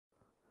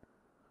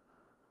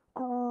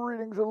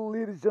Greetings,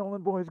 ladies,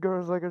 gentlemen, boys,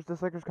 girls, likers,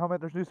 dislikers,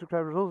 commenters, new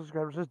subscribers, old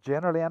subscribers, just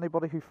generally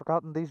anybody who's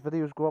forgotten these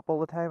videos go up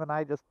all the time, and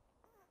I just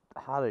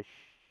had a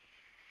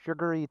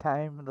sugary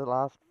time in the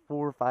last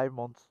 4 or 5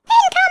 months.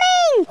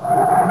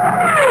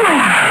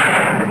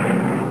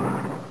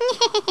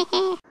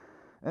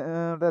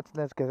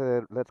 Let's get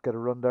a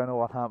rundown of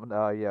what happened.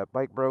 Yeah,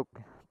 bike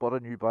broke, bought a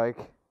new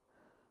bike.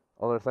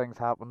 Other things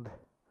happened,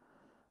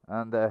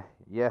 and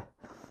yeah.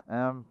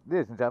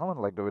 Ladies and gentlemen,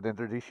 I'd like to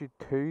introduce you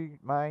to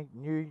my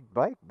new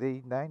bike,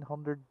 the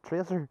 900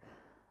 Tracer,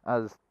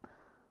 as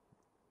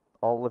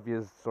all of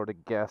you sort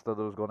of guessed that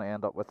I was going to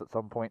end up with at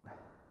some point.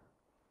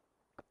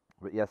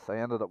 But yes, I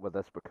ended up with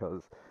this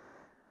because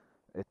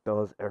it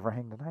does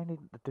everything that I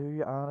needed to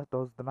do, and it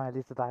does the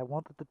mileage that I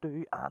wanted to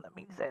do, and it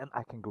means then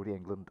I can go to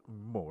England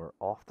more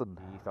often.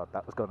 You thought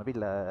that was going to be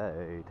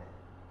loud.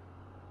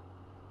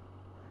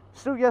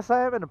 So yes,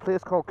 I am in a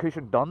place called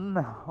Cushendun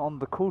on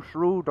the coast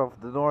road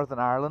of the Northern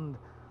Ireland,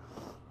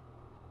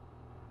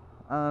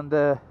 and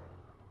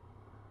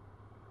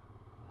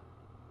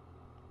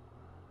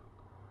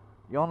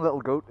yon little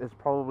goat is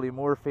probably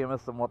more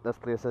famous than what this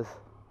place is.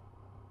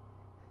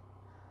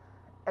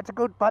 It's a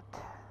good butt.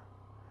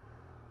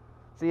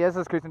 So yes,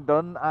 it's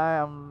Cushendun. I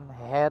am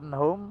heading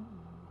home.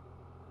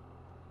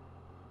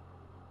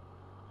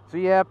 So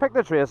yeah, I picked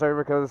the Tracer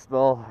because,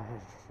 well,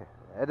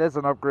 it is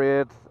an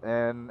upgrade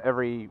in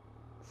every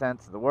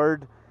sense of the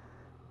word.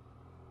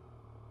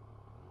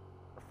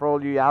 For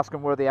all you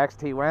asking where the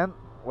XT went,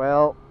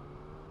 well,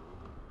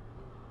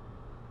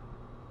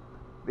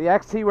 the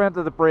XT went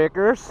to the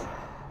breakers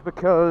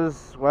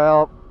because,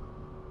 well,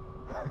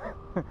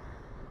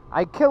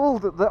 I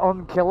killed the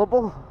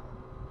unkillable.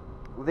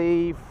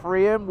 The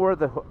frame where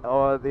the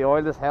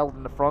oil is held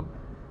in the front,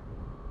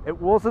 it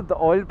wasn't the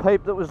oil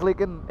pipe that was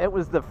leaking, it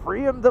was the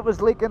frame that was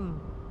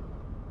leaking.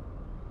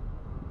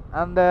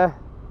 And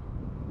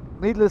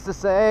needless to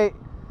say,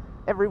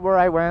 everywhere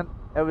I went,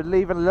 I was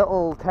leaving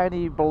little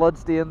tiny blood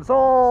stains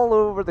all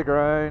over the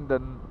ground,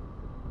 and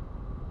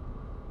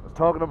I was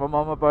talking to my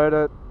mum about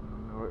it.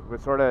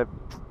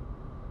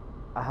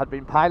 I had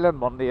been piling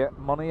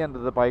money into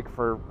the bike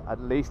for at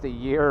least a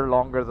year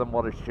longer than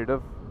what I should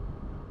have,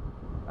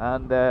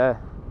 and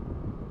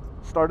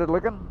started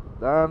looking,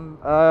 and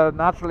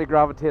naturally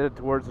gravitated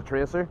towards the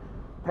Tracer.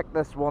 Picked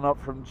this one up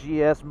from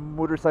GS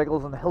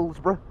Motorcycles in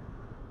Hillsborough.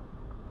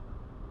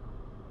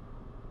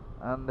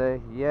 And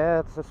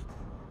yeah, it's just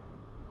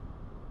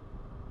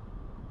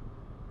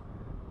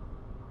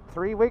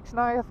 3 weeks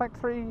now. I think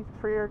three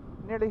or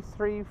nearly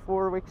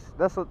 4 weeks.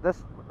 This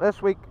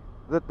week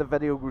that the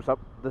video goes up,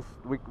 this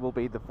week will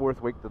be the 4th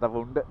week that I've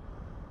owned it,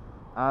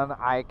 and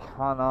I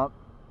cannot,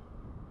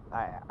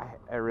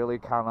 I really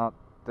cannot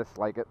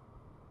dislike it.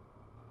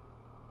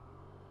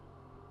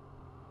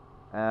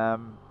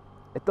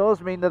 It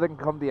does mean that I can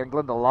come to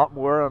England a lot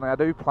more, and I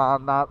do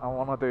plan that. I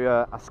want to do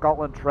a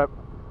Scotland trip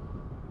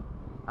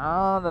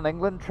and an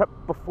England trip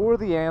before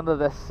the end of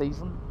this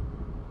season,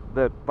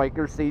 the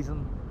biker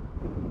season.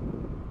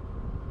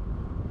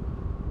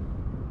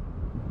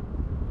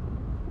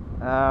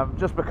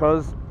 Just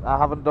because I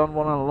haven't done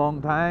one in a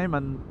long time,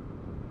 and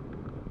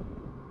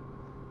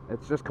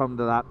it's just come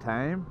to that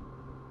time.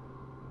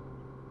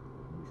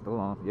 You still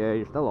on? Yeah,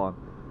 you're still on.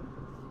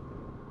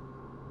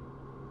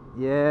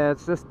 Yeah,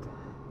 it's just,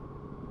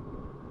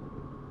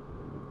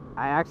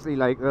 I actually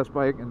like this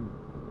bike, and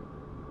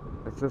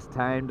it's just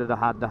time that I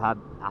had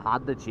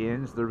to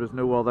change. There was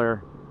no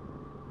other.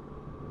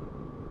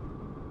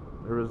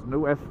 There was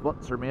no if,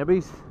 buts, or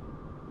maybes.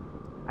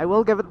 I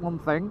will give it one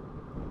thing: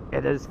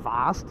 it is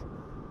fast.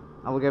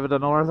 I will give it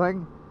another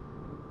thing: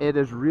 it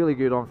is really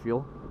good on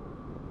fuel.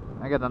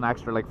 I get an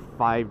extra like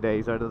 5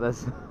 days out of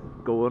this,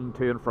 going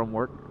to and from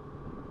work.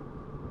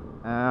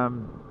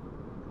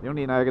 The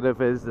only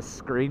negative is the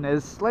screen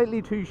is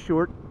slightly too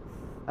short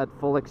at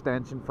full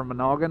extension for my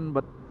noggin,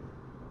 but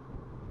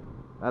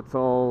that's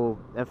all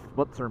if,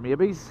 buts, or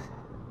maybes.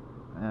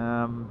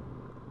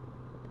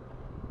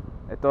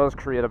 It does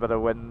create a bit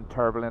of wind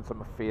turbulence in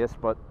my face,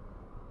 but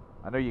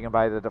I know you can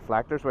buy the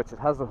deflectors, which it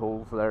has the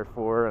holes there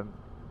for, and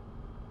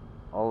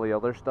all the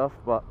other stuff,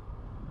 but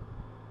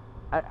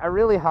I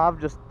really have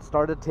just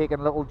started taking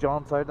little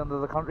jaunts out into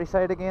the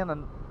countryside again,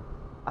 and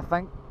I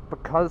think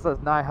because I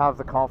now have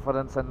the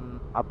confidence in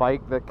a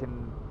bike that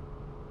can,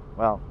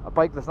 well, a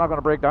bike that's not going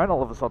to break down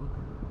all of a sudden,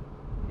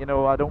 you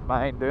know, I don't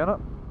mind doing it.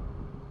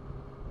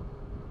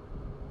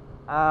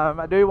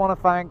 I do want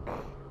to thank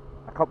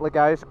a couple of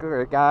guys.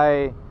 A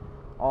guy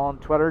on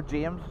Twitter,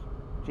 James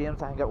I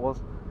think it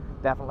was,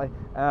 definitely.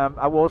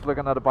 I was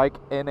looking at a bike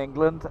in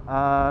England,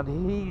 and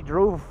he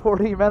drove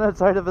 40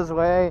 minutes out of his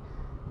way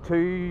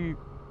to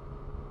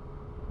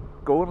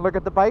go and look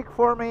at the bike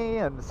for me,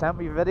 and sent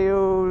me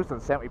videos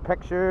and sent me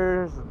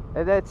pictures.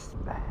 And it's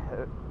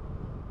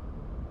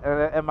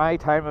in my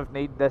time of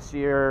need this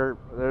year,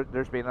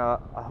 there's been a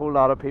whole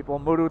lot of people.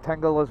 Moto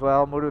Tingle as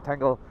well. Moto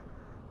Tingle,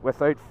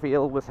 without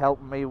fail, was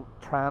helping me,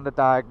 trying to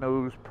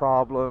diagnose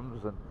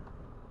problems and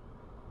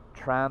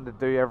trying to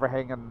do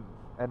everything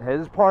in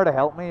his part to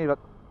help me, but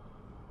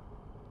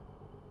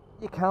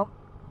you can't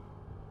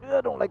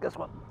I don't like this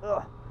one.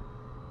 Ugh.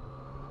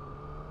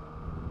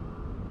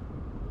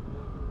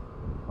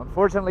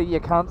 Unfortunately, you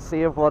can't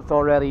save what's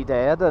already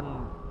dead,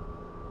 and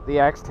the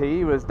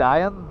XT was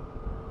dying.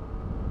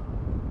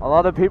 A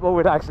lot of people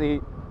would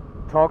actually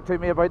talk to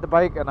me about the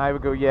bike, and I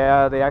would go,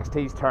 yeah, the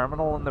XT's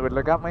terminal, and they would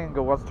look at me and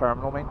go, what's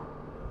terminal mean?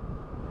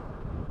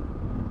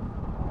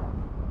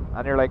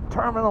 And you're like,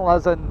 terminal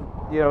as in,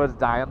 you know, it's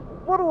dying.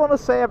 What I want to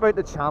say about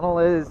the channel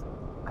is,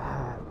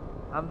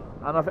 and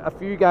a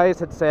few guys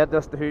had said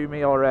this to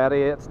me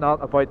already, it's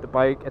not about the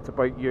bike, it's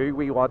about you,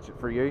 we watch it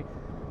for you.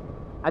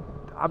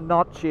 I'm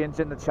not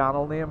changing the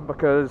channel name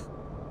because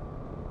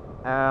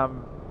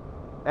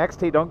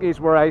XT Donkey is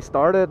where I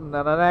started, and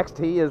then an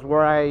XT is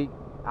where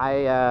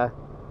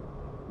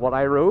what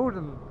I rode,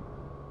 and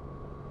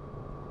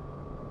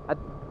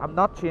I'm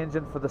not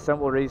changing for the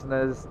simple reason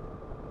is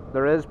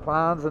there is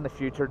plans in the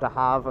future to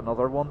have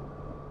another one,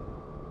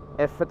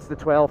 if it's the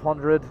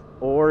 1200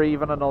 or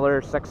even another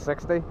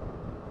 660,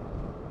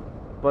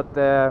 but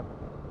the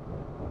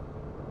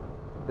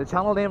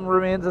channel name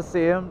remains the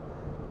same.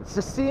 It's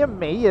the same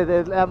me.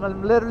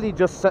 I'm literally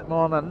just sitting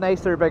on a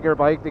nicer, bigger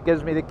bike that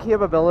gives me the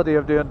capability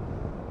of doing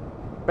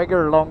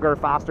bigger, longer,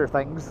 faster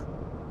things.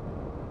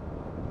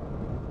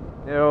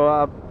 You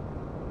know,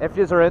 if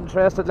you are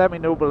interested, let me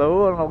know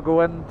below, and I'll go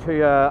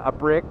into a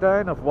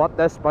breakdown of what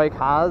this bike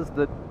has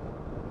that,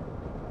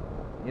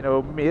 you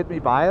know, made me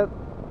buy it.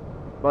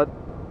 But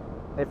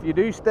if you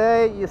do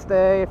stay, you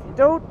stay. If you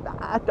don't,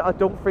 I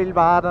don't feel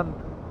bad, and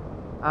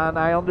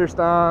I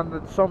understand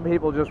that some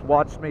people just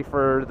watch me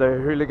for the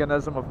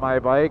hooliganism of my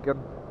bike,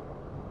 and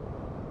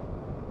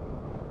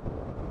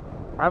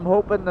I'm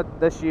hoping that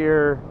this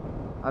year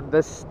and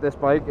this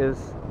bike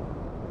is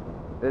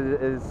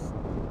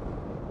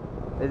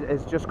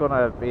just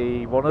gonna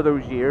be one of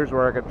those years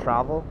where I can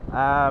travel.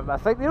 I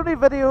think the only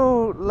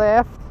video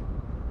left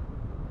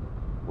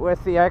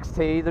with the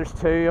XT, there's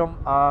two.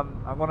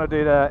 I'm gonna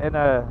do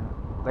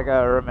like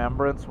a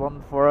remembrance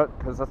one for it,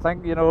 because I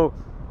think, you know,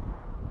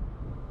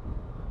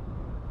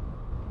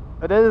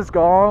 it is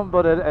gone,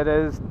 but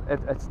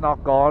it's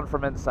not gone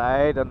from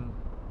inside, and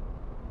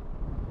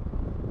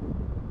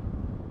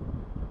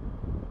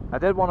I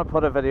did want to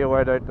put a video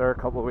out there a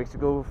couple of weeks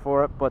ago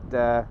for it, but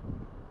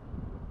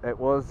it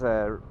was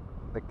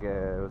like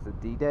it was a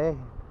D-Day,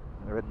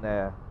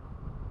 and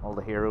all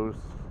the heroes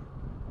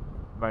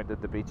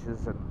mounted the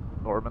beaches in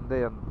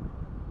Normandy and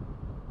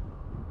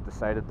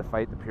decided to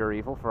fight the pure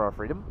evil for our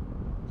freedom.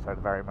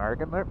 Sounded very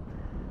American there,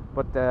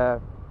 but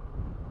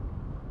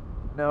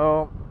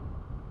no.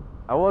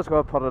 I was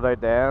going to put it out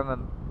then,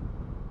 and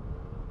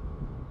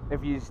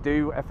if I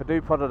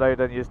do put it out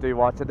and you do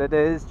watch it, it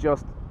is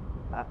just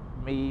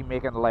me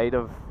making light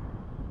of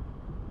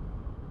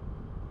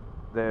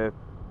the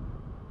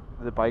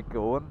bike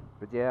going.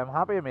 But yeah, I'm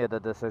happy I made the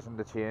decision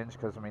to change,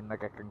 because I mean,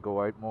 like, I can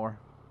go out more.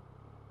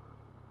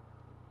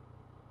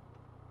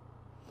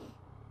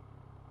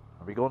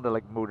 Are we going to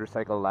like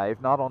Motorcycle Live?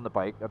 Not on the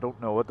bike, I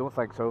don't know, I don't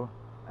think so.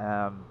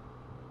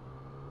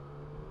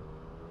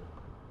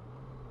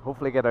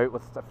 Hopefully get out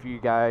with a few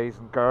guys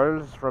and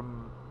girls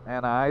from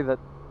NI that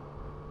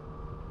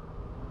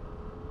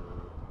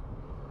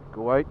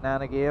go out now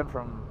and again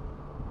from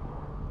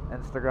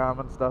Instagram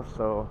and stuff,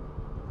 so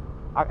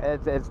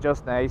it's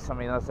just nice. I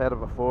mean, I said it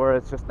before,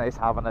 it's just nice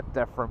having a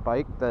different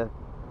bike to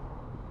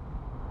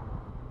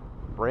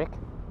break.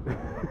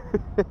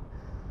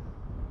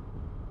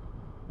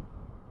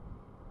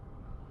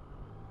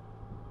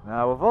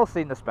 Now, we've all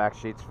seen the spec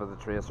sheets for the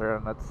Tracer,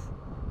 and it's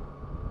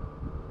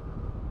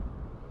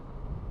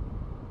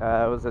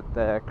was it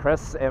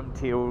Chris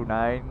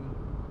MT09?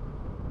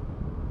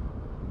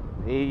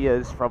 He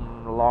is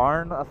from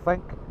Larne, I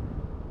think.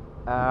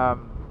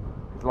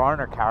 Larne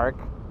or Carrick.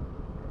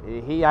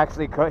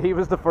 He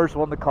was the first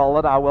one to call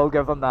it. I will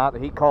give him that.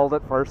 He called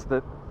it first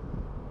that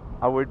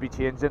I would be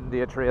changing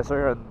the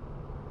Tracer, and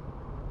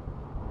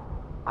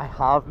I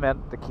have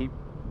meant to keep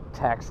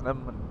texting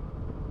him and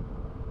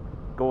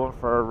going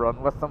for a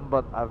run with him,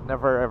 but I've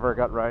never ever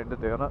got round to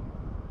doing it.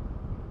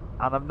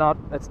 And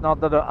it's not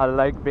that I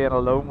like being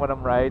alone when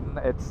I'm riding,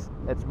 it's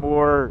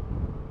more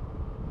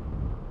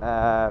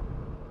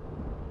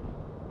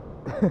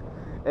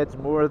it's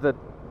more that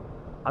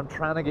I'm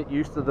trying to get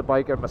used to the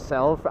bike and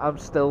myself. I'm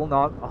still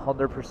not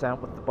 100%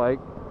 with the bike.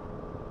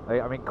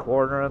 Like, I mean,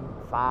 cornering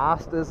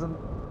fast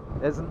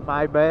isn't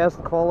my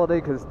best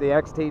quality, because the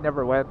XT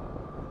never went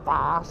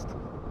fast.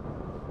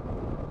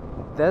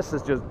 This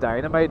is just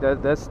dynamite,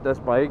 this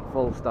bike,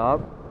 full stop.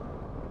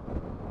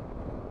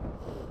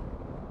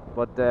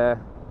 But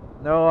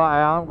no, I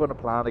am going to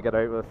plan to get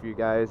out with a few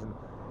guys, and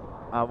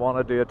I want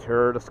to do a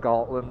tour to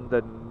Scotland,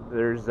 and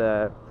there's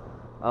a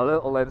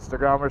little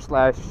Instagrammer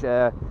slash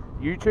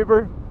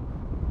YouTuber.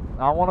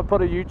 I want to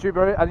put a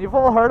YouTuber out, and you've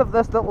all heard of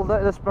this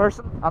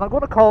person, and I'm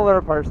going to call her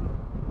a person,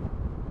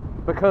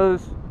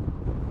 because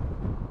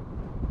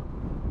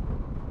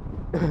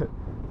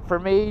for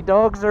me,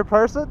 dogs are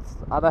persons,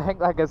 and I think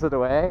that gives it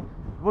away.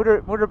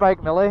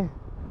 Motorbike Millie.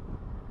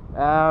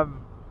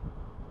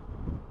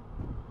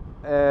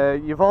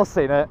 You've all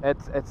seen it.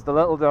 It's the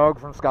little dog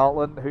from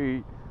Scotland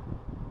who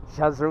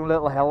she has her own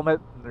little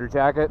helmet and her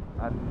jacket,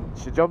 and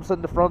she jumps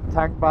in the front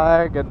tank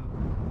bag, and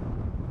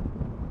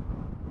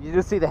you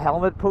just see the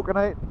helmet poking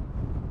out.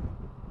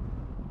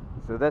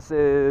 So this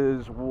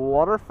is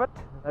Waterfoot.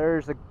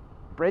 There's a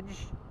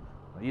bridge.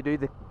 You do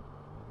the...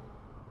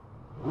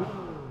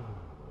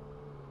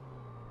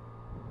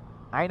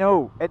 I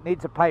know, it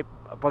needs a pipe,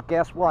 but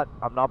guess what?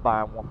 I'm not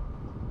buying one.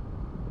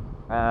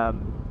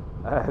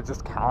 I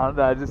just can't.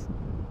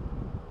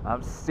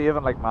 I'm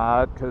saving like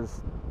mad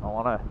because I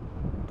want to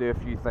do a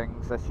few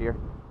things this year.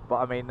 But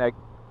I mean, like,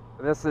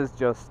 this is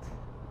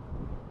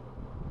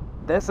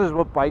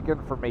what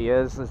biking for me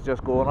is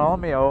just going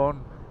on my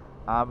own.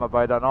 I'm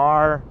about an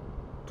hour,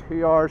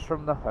 2 hours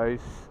from the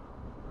house.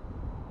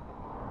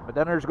 My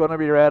dinner's going to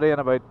be ready in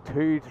about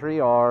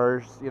 2-3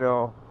 hours, you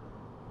know.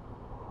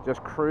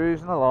 Just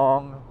cruising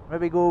along,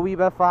 maybe go a wee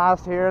bit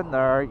fast here and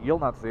there. You'll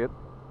not see it.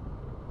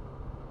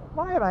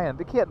 Why am I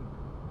indicating?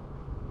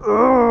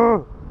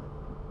 You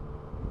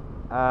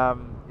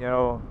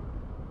know,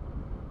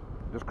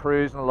 just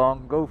cruising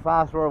along, go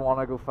fast where I want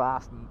to go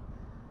fast, and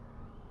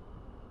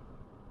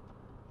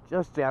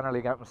just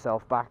generally get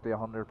myself back to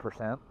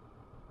 100%.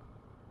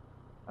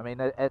 I mean,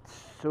 it's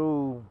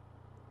so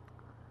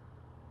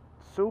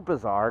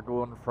bizarre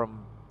going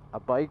from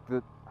a bike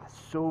that has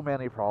so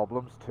many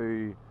problems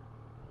to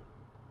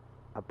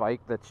a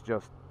bike that's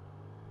just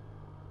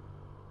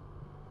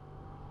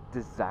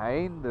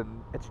designed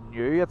and it's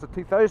new. It's a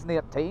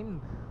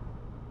 2018.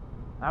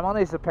 I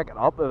managed to pick it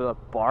up at a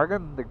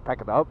bargain to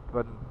pick it up,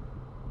 and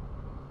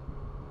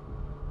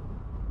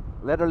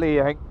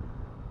literally I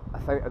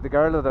think the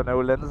girl that I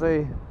know,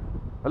 Lindsay.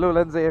 Hello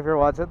Lindsay, if you're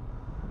watching.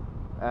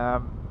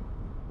 I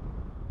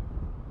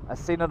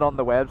seen it on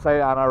the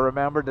website, and I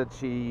remembered that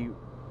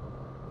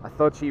I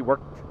thought she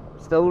worked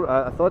still.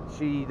 I thought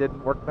she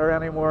didn't work there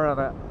anymore, and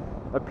I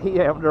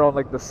PM'd her on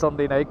like the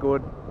Sunday night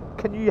going,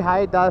 "Can you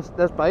hide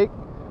this bike?"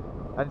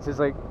 And she's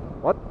like,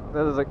 "What?" And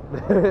I was like,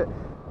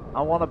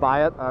 "I want to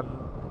buy it, and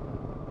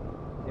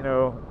you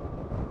know,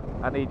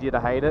 I need you to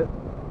hide it."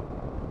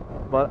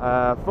 But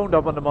phoned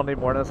up on the Monday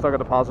morning, stuck a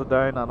deposit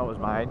down, and it was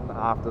mine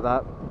after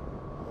that.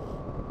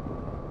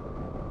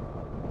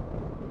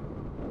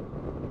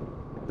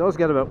 It does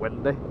get a bit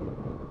windy.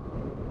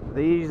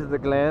 These are the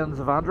glens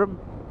of Antrim.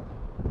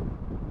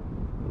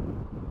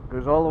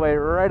 Goes all the way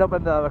right up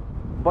into the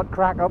butt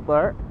crack up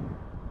there.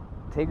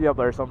 Take you up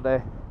there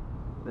someday.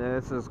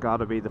 This has got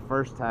to be the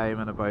first time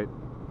in about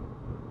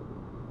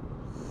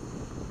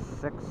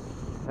 6,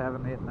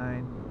 7, 8,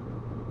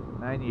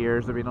 9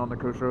 years I've been on the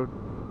coast road.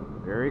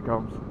 Here he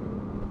comes.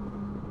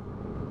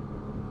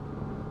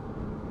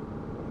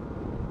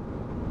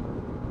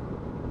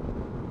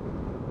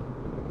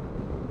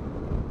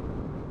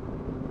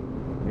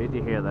 Did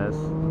you hear this?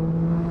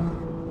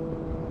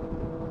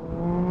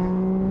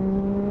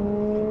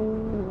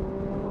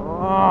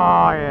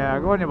 Oh yeah,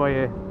 go on you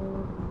boy.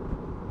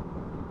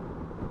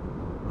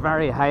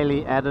 Very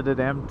highly edited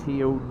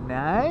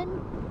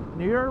MT09,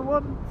 newer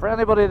one. For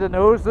anybody that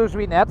knows those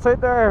wee nets out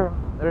there,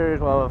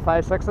 there's well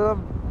 5, 6 of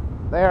them.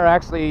 They are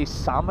actually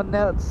salmon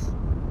nets.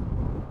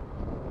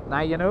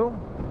 Now you know.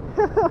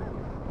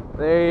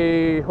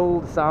 They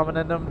hold salmon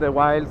in them, the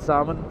wild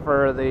salmon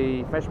for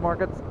the fish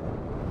markets.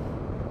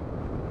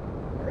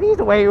 He's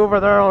way over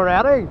there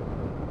already.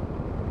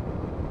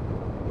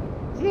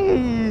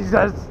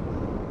 Jesus.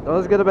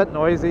 Does get a bit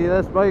noisy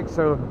this bike,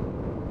 so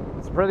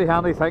it's a pretty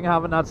handy thing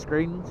having that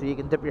screen so you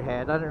can dip your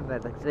head under and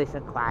it's nice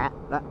and quiet.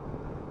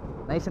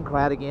 Nice and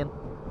quiet again.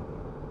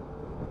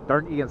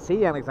 Don't you can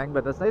see anything,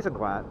 but it's nice and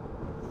quiet.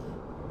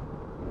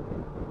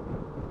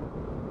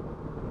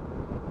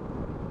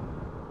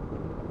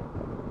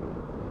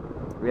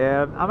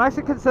 Yeah, I'm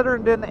actually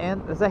considering doing I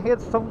think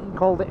it's something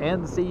called the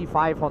NC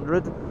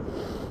 500.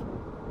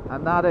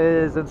 And that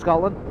is in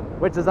Scotland,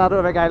 which is that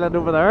big island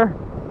over there.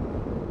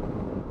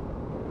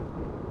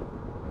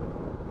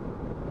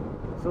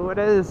 So it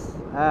is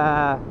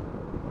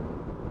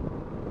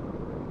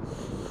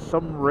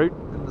some route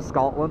in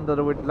Scotland that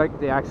I would like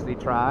to actually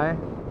try.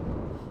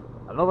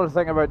 Another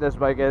thing about this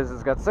bike is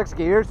it's got 6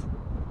 gears,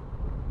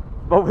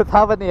 but with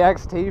having the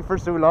XT for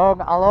so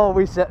long, I'll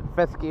always sit in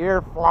 5th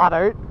gear flat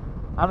out,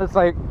 and it's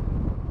like,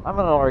 I'm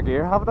in another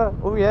gear, haven't I?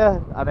 Oh yeah,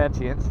 and then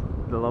change.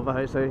 I love a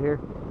house out here.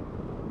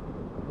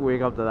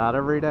 Wake up to that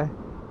every day.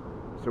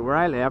 So where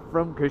I left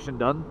from,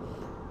 Cushendun,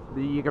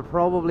 you could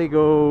probably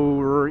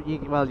go, you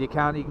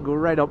can go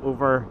right up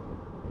over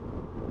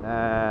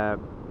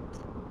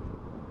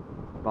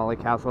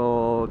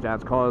Ballycastle,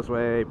 Giant's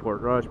Causeway,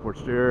 Portrush,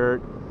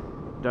 Portstewart,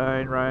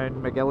 down round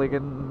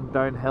McGilligan,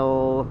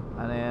 downhill,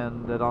 and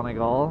then to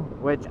Donegal,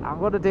 which I'm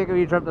going to take a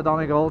wee trip to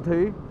Donegal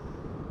too,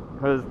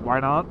 because why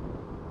not?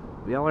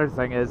 The other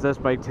thing is this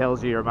bike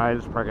tells you your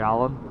miles per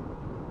gallon,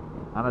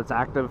 and it's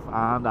active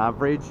and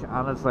average,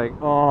 and it's like,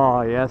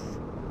 oh yes.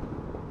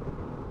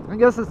 I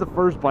guess it's the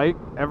first bike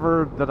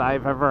ever that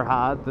I've ever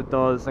had that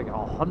does like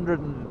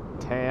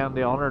 110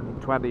 to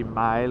 120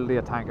 mile to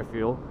a tank of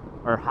fuel,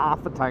 or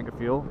half a tank of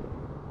fuel.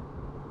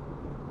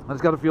 And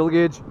it's got a fuel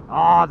gauge.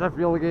 Oh, the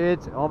fuel gauge.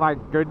 Oh my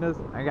goodness.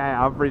 I think I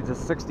averaged a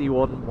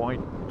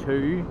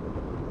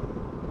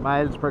 61.2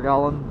 miles per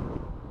gallon.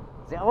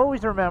 See, I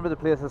always remember the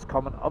places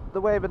coming up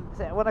the way, but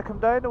see, when I come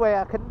down the way,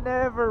 I can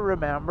never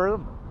remember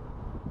them.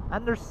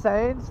 And there's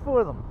signs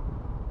for them.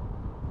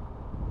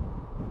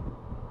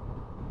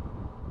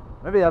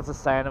 Maybe that's a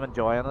sign I'm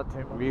enjoying it too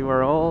much. We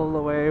were all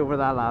the way over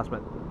that last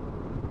bit.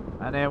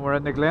 And then we're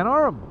in the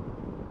Glenorm.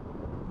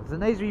 It's a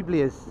nice wee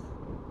place.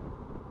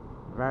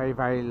 Very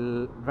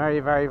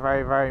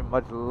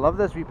much love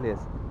this wee place.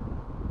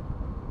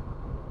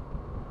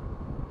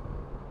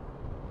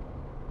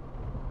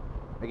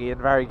 Again,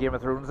 very Game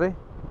of Thronesy.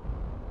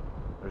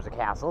 There's a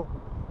castle,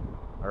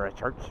 or a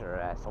church,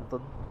 or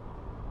something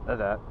like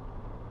that.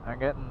 I'm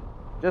getting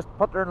just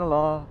puttering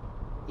along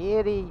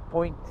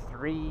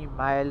 80.3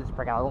 miles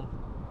per gallon.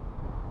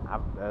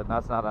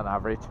 That's not an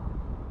average.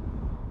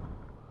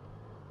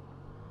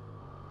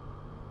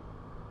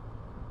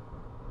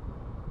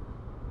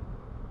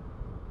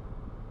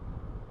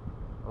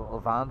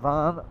 Little van.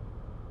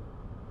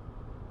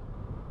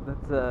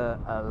 That's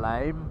a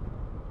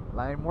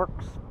lime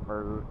works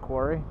or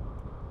quarry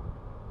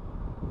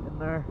in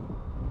there.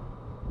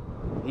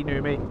 He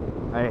knew me.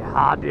 I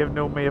had to have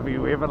known me if he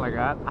waving like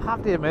that. I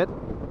have to admit,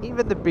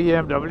 even the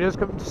BMWs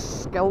come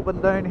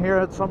scalping down here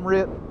at some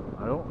rate.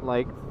 I don't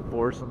like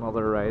forcing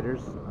other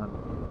riders, and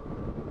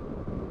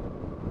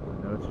I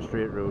know it's a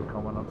straight road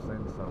coming up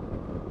soon, so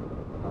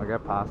I'll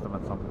get past them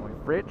at some point.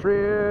 Freight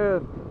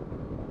train!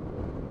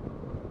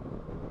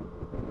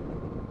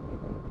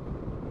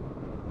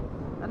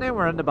 And then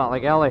we're in the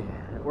Ballygalley,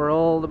 where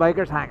all the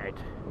bikers hang out.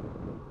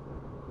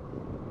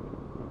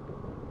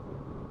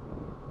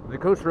 The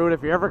coast road,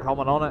 if you're ever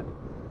coming on it,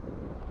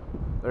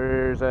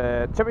 there's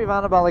a chippy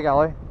van at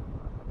Ballygalley.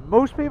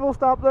 Most people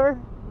stop there.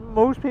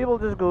 Most people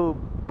just go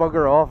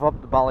bugger off up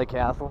to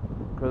Ballycastle,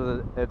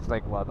 because it's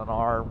like, what, an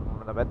hour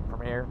and a bit from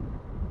here.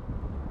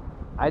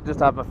 I just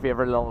have my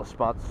favourite little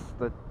spots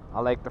that I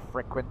like to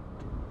frequent.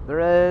 There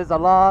is a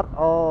lot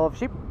of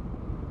sheep,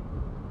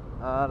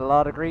 and a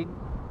lot of green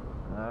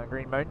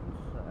mountains,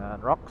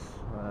 and rocks,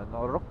 and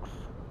other rocks.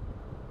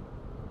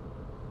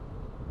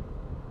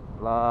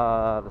 A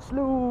lot of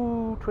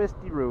slow,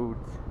 twisty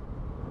roads.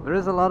 There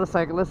is a lot of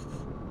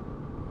cyclists,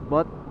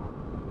 but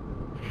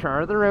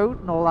sure, the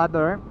road and all that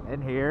there.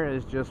 In here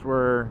is just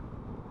where,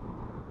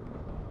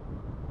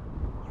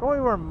 it's probably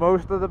where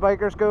most of the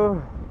bikers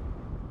go.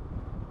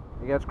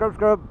 You get scrub,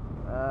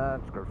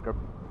 and scrub.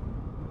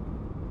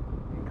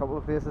 A couple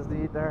of places to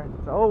eat there.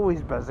 It's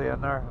always busy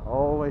in there,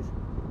 always.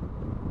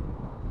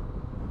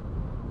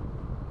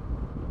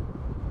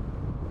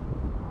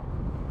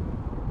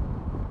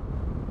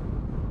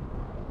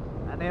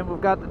 And then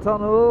we've got the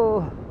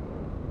tunnel.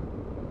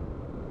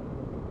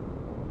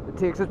 It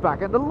takes us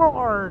back into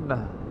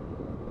Larne.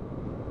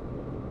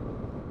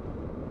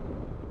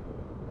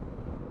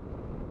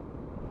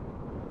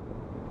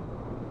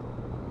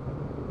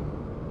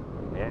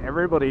 Yeah,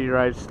 everybody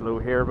drives slow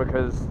here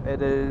because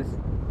it's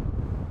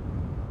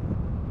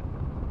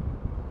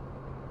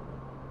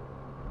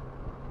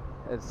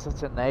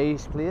such a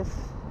nice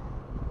place.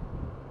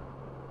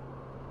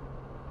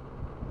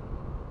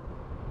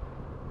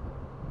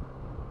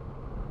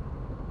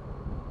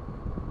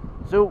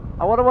 So,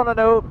 I want to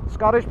know,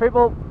 Scottish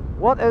people,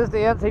 what is the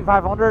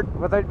NC500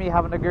 without me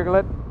having to Google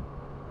it?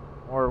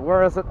 Or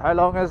where is it? How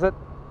long is it?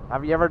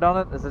 Have you ever done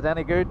it? Is it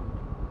any good?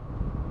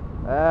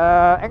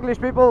 English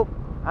people,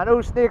 I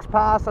know Snakes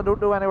Pass, I don't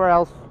know anywhere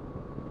else.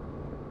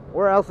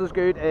 Where else is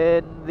good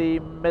in the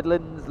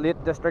Midlands,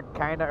 Lake District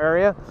kind of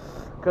area?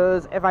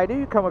 Because if I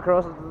do come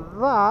across it,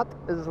 that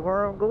is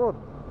where I'm going.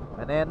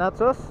 And then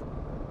that's us,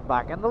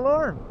 back into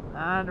Larne.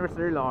 And we're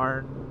through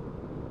Larne.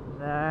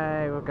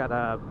 Now we've got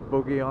a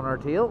bogey on our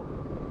tail.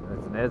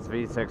 It's an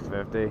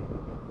SV650.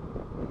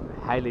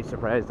 Highly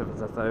surprised if it's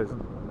 1,000.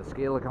 The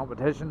scale of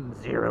competition,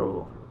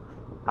 0.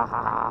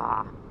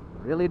 Haha.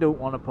 Really don't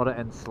want to put it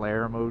in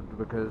Slayer mode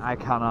because I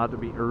cannot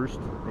be erst.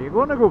 Are you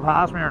going to go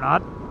past me or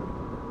not?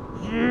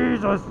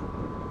 Jesus!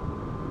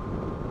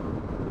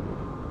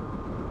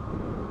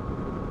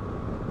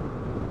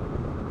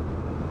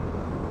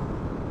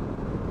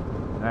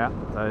 Yeah,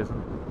 1,000.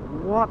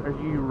 What are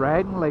you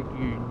riding like,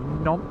 you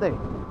numpty?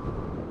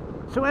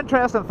 So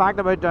interesting fact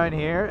about down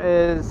here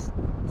is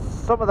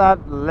some of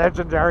that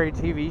legendary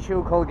TV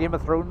show called Game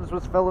of Thrones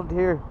was filmed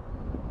here.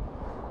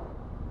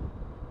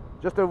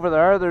 Just over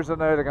there, there's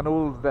like an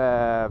old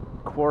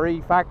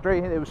quarry factory.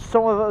 It was,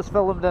 some of it was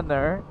filmed in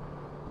there.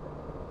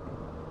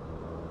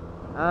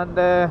 And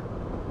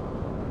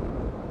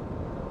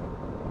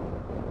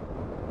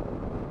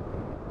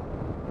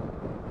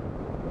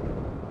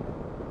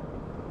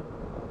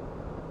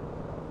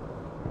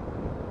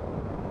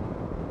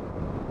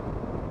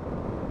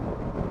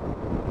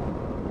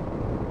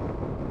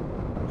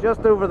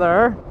just over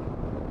there,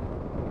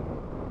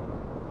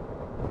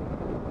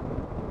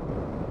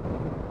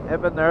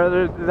 up in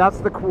there, that's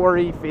the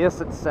quarry face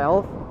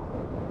itself.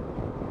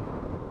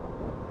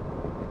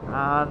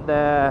 And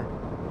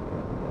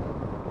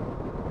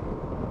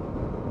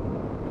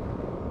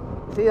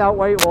See that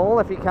white wall?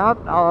 If you can't,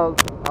 I'll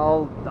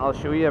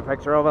show you a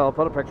picture of it. I'll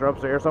put a picture up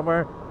here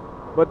somewhere.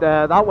 But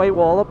that white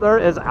wall up there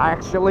is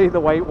actually the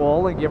white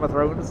wall in Game of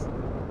Thrones.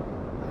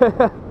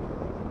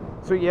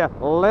 So yeah,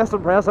 less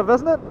impressive,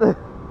 isn't it?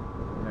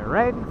 We're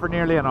riding for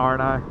nearly an hour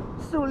now.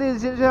 So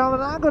ladies and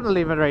gentlemen, I'm going to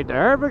leave it right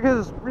there,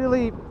 because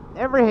really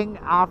everything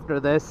after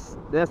this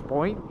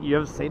point,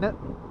 you've seen it.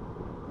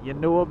 You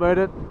know about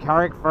it.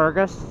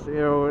 Carrickfergus, you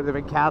know, the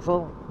big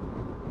castle.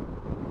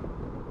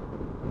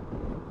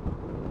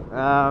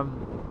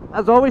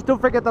 As always,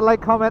 don't forget to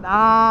like, comment,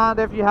 and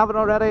if you haven't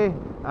already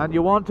and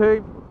you want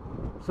to,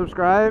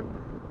 subscribe.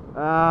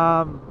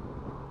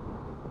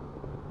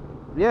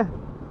 Yeah,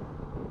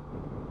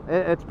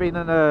 it's been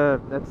a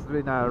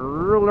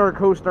roller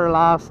coaster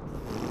last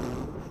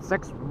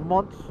 6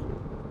 months,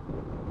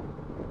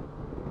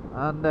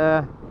 and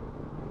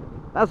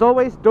as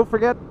always, don't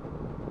forget,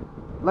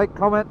 like,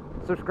 comment,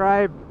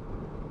 subscribe,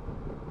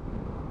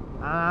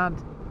 and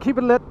keep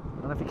it lit.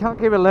 And if you can't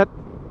keep it lit,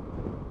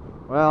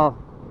 well,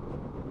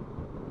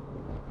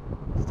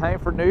 it's time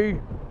for new.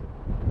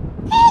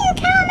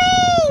 Incoming!